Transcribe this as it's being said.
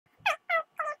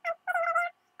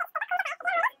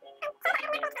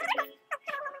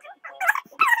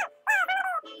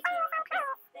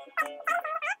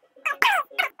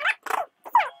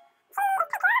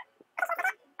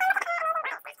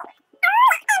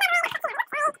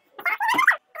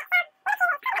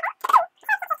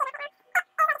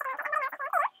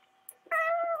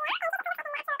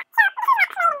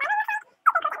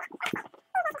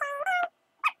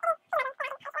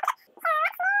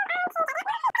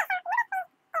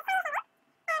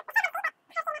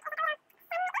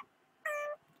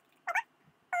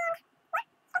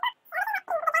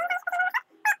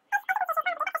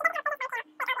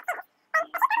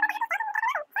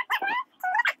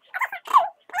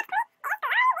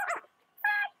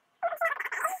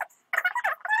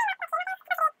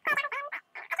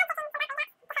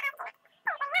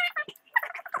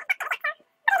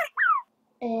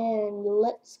And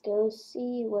let's go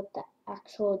see what the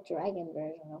actual dragon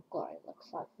version of Glory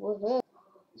looks like. Woohoo!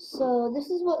 So this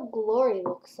is what Glory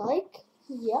looks like.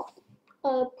 Yep.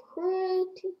 A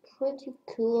pretty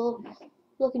cool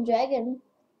looking dragon.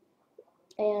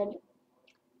 And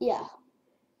yeah.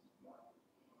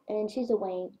 And she's a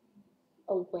Wayne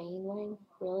wing?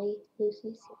 Really,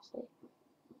 Lucy? Seriously?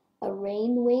 A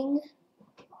rain wing?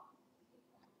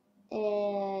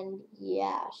 And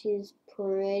yeah, she's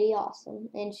pretty awesome.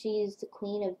 And she's the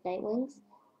queen of night wings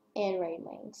and rain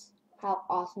wings. How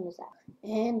awesome is that?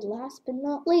 And last but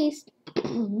not least,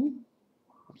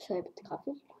 should I put the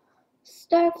coffee?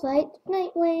 Starflight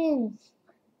Nightwing.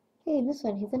 Hey, this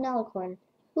one, he's an alicorn.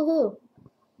 Woohoo!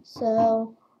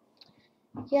 So,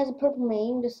 he has a purple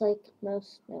mane, just like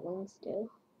most Nightwings do.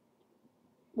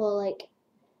 Well, like,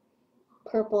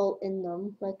 purple in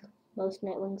them, like most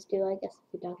Nightwings do, I guess,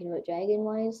 if you're talking about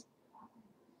dragon-wise.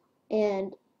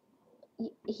 And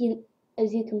he,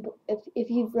 as you can, if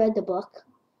you've read the book,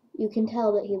 you can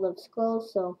tell that he loves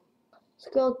scrolls, so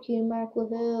scroll cutie mark,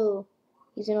 woohoo!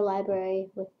 He's in a library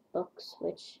with books,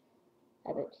 which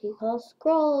I bet he calls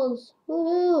scrolls,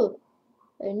 woohoo!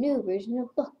 A new version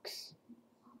of books.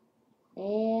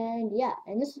 And yeah,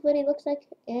 and this is what he looks like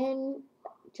in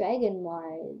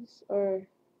dragon-wise, or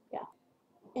yeah.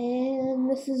 And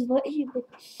this is what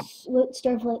what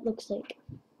Starflight looks like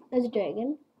as a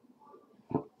dragon.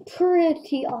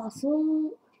 Pretty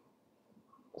awesome.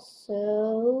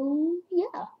 So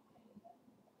yeah.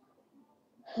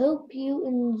 Hope you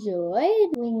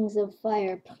enjoyed Wings of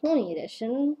Fire Pony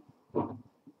Edition.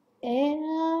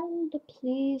 And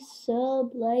please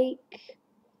sub, like,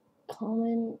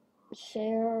 comment,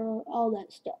 share, all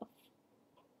that stuff.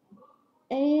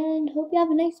 And hope you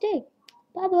have a nice day.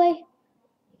 By the way,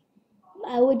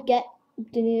 I would get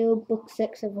the new book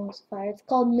 6 of Wings of Fire. It's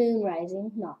called Moon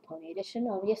Rising, not Pony Edition,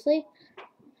 obviously.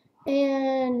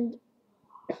 And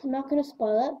I'm not going to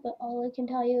spoil it, but all I can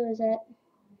tell you is that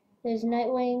there's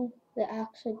Nightwing that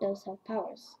actually does have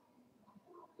powers.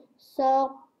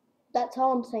 So, that's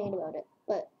all I'm saying about it.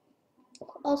 But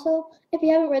also, if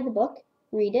you haven't read the book,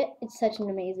 read it. It's such an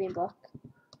amazing book.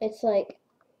 It's like,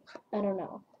 I don't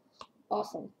know,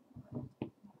 awesome.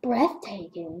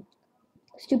 Breathtaking.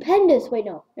 Stupendous. Wait,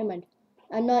 no, never mind.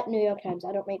 I'm not New York Times.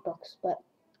 I don't read books, but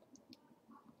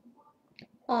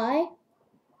I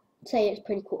say it's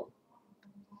pretty cool.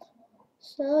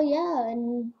 So, yeah,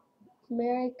 and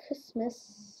Merry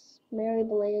Christmas. Merry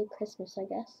belated Christmas, I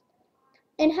guess.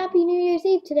 And Happy New Year's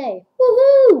Eve today.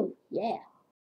 Woohoo! Yeah.